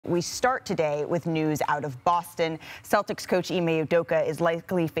we start today with news out of Boston. Celtics coach Ime Udoka is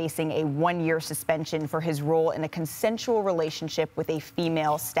likely facing a one-year suspension for his role in a consensual relationship with a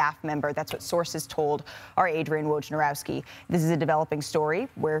female staff member. That's what sources told our Adrian Wojnarowski. This is a developing story.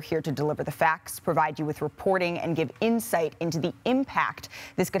 We're here to deliver the facts, provide you with reporting, and give insight into the impact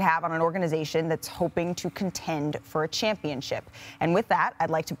this could have on an organization that's hoping to contend for a championship. And with that, I'd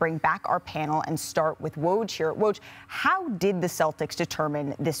like to bring back our panel and start with Woj here. Woj, how did the Celtics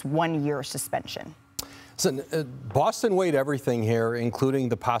determine this one-year suspension? Listen, Boston weighed everything here, including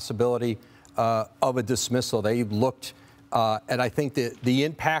the possibility of a dismissal. They looked at, I think, the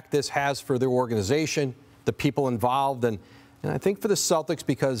impact this has for their organization, the people involved, and I think for the Celtics,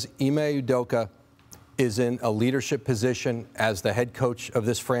 because Ime Udoka is in a leadership position as the head coach of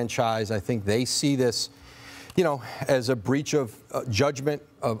this franchise, I think they see this, you know, as a breach of judgment,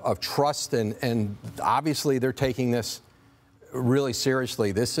 of trust, and obviously they're taking this really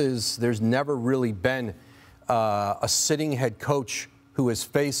seriously. There's never really been a sitting head coach who has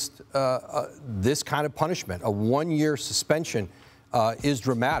faced this kind of punishment. A one-year suspension is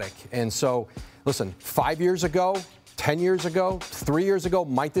dramatic. And so, listen, 5 years ago, 10 years ago, 3 years ago,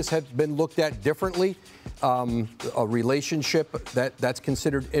 might this have been looked at differently? A relationship that's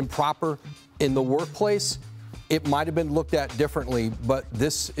considered improper in the workplace, it might have been looked at differently, but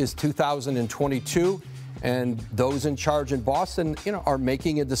this is 2022, and those in charge in Boston, you know, are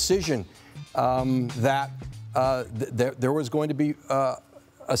making a decision that there was going to be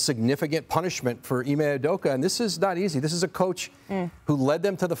a significant punishment for Ime Udoka, and this is not easy. This is a coach who led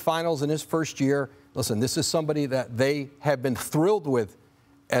them to the finals in his first year. Listen, this is somebody that they have been thrilled with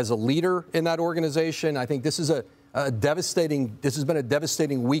as a leader in that organization. I think this is this has been a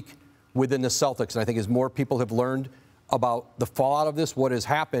devastating week within the Celtics. And I think as more people have learned about the fallout of this, what has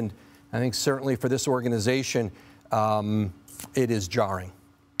happened, I think certainly for this organization, it is jarring.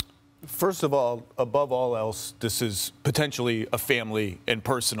 First of all, above all else, this is potentially a family and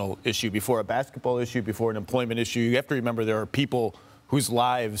personal issue before a basketball issue, before an employment issue. You have to remember there are people whose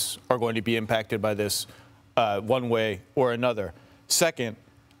lives are going to be impacted by this one way or another. Second,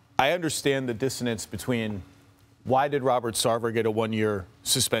 I understand the dissonance between why did Robert Sarver get a one-year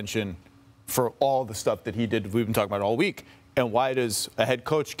suspension for all the stuff that he did we've been talking about all week, and why does a head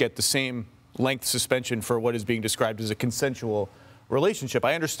coach get the same length suspension for what is being described as a consensual relationship?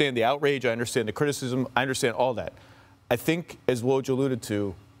 I understand the outrage. I understand the criticism. I understand all that. I think, as Woj alluded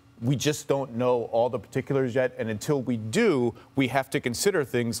to, we just don't know all the particulars yet, and until we do, we have to consider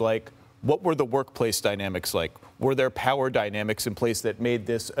things like, what were the workplace dynamics like? Were there power dynamics in place that made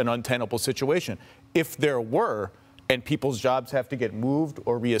this an untenable situation? If there were, and people's jobs have to get moved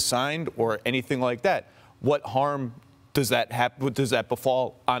or reassigned or anything like that, what harm does that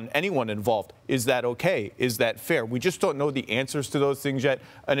befall on anyone involved? Is that okay? Is that fair? We just don't know the answers to those things yet,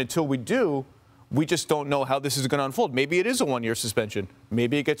 and until we do, we just don't know how this is going to unfold. Maybe it is a one-year suspension.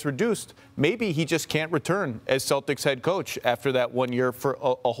 Maybe it gets reduced. Maybe he just can't return as Celtics head coach after that 1 year for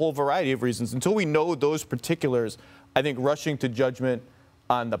a whole variety of reasons. Until we know those particulars, I think rushing to judgment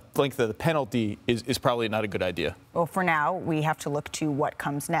on the length of the penalty is probably not a good idea. Well, for now, we have to look to what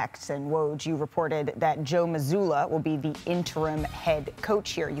comes next. And Woj, you reported that Joe Mazzulla will be the interim head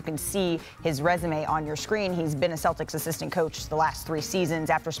coach here. You can see his resume on your screen. He's been a Celtics assistant coach the last 3 seasons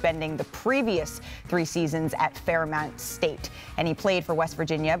after spending the previous 3 seasons at Fairmount State. And he played for West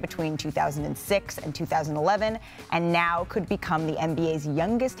Virginia between 2006 and 2011, and now could become the NBA's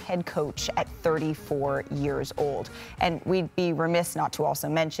youngest head coach at 34 years old. And we'd be remiss not to also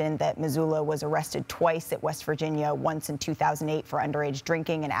mention that Mazzulla was arrested twice at West Virginia, once in 2008 for underage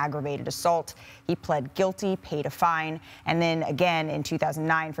drinking and aggravated assault. He pled guilty, paid a fine, and then again in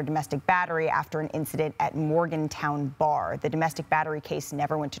 2009 for domestic battery after an incident at Morgantown Bar. The domestic battery case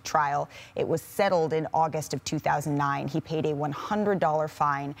never went to trial. It was settled in August of 2009. He paid a $100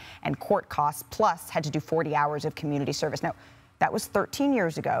 fine and court costs, plus had to do 40 hours of community service. Now, that was 13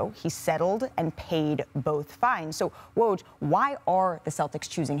 years ago. He settled and paid both fines. So, Woj, why are the Celtics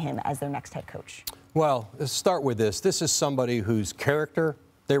choosing him as their next head coach? Well, let's start with this. This is somebody whose character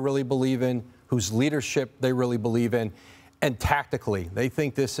they really believe in, whose leadership they really believe in, and tactically, they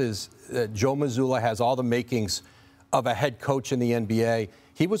think this is Joe Mazzulla has all the makings of a head coach in the NBA.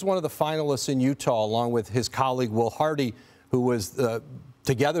 He was one of the finalists in Utah, along with his colleague Will Hardy, who was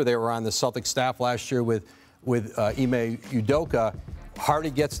together. They were on the Celtics staff last year with Ime Udoka. Hardy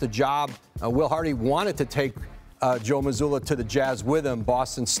gets the job. Will Hardy wanted to take Joe Mazzulla to the Jazz with him.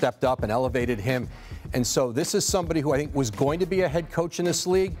 Boston stepped up and elevated him. And so this is somebody who I think was going to be a head coach in this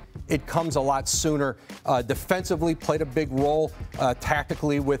league. It comes a lot sooner. Defensively played a big role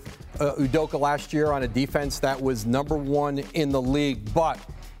tactically with Udoka last year on a defense that was #1 in the league. But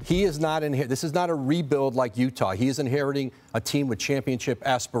He is not in here. This is not a rebuild like Utah. He is inheriting a team with championship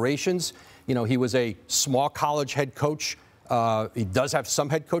aspirations. You know, he was a small college head coach. He does have some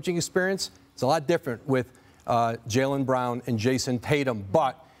head coaching experience. It's a lot different with Jalen Brown and Jason Tatum.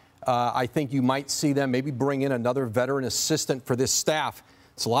 But I think you might see them maybe bring in another veteran assistant for this staff.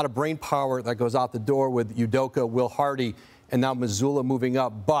 It's a lot of brain power that goes out the door with Udoka, Will Hardy, and now Mazzulla moving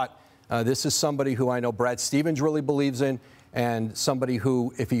up. But this is somebody who I know Brad Stevens really believes in, and somebody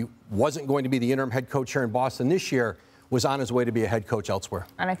who, if he wasn't going to be the interim head coach here in Boston this year, was on his way to be a head coach elsewhere.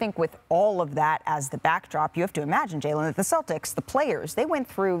 And I think with all of that as the backdrop, you have to imagine, Jalen, that the Celtics, the players, they went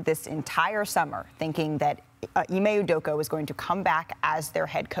through this entire summer thinking that Ime Udoka was going to come back as their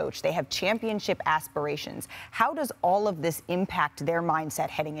head coach. They have championship aspirations. How does all of this impact their mindset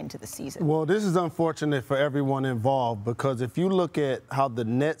heading into the season? Well, this is unfortunate for everyone involved, because if you look at how the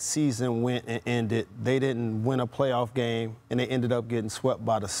Nets season went and ended, they didn't win a playoff game and they ended up getting swept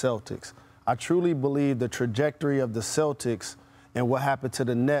by the Celtics. I truly believe the trajectory of the Celtics and what happened to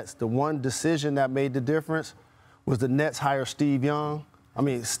the Nets, the one decision that made the difference was the Nets hired Steve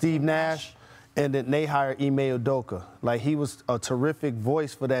Nash. And then they hired Ime Udoka. Like, he was a terrific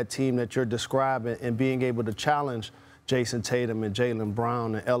voice for that team that you're describing, and being able to challenge Jason Tatum and Jalen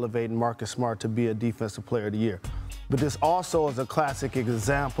Brown and elevating Marcus Smart to be a Defensive Player of the Year. But this also is a classic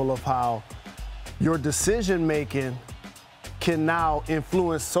example of how your decision-making can now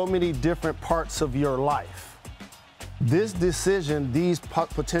influence so many different parts of your life. This decision, these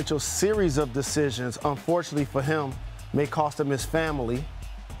potential series of decisions, unfortunately for him, may cost him his family,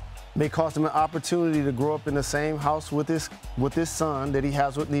 may cost him an opportunity to grow up in the same house with his son that he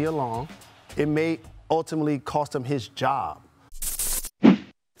has with Nia Long. It may ultimately cost him his job.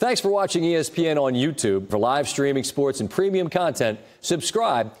 Thanks for watching ESPN on YouTube. For live streaming sports and premium content,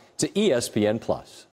 subscribe to ESPN+.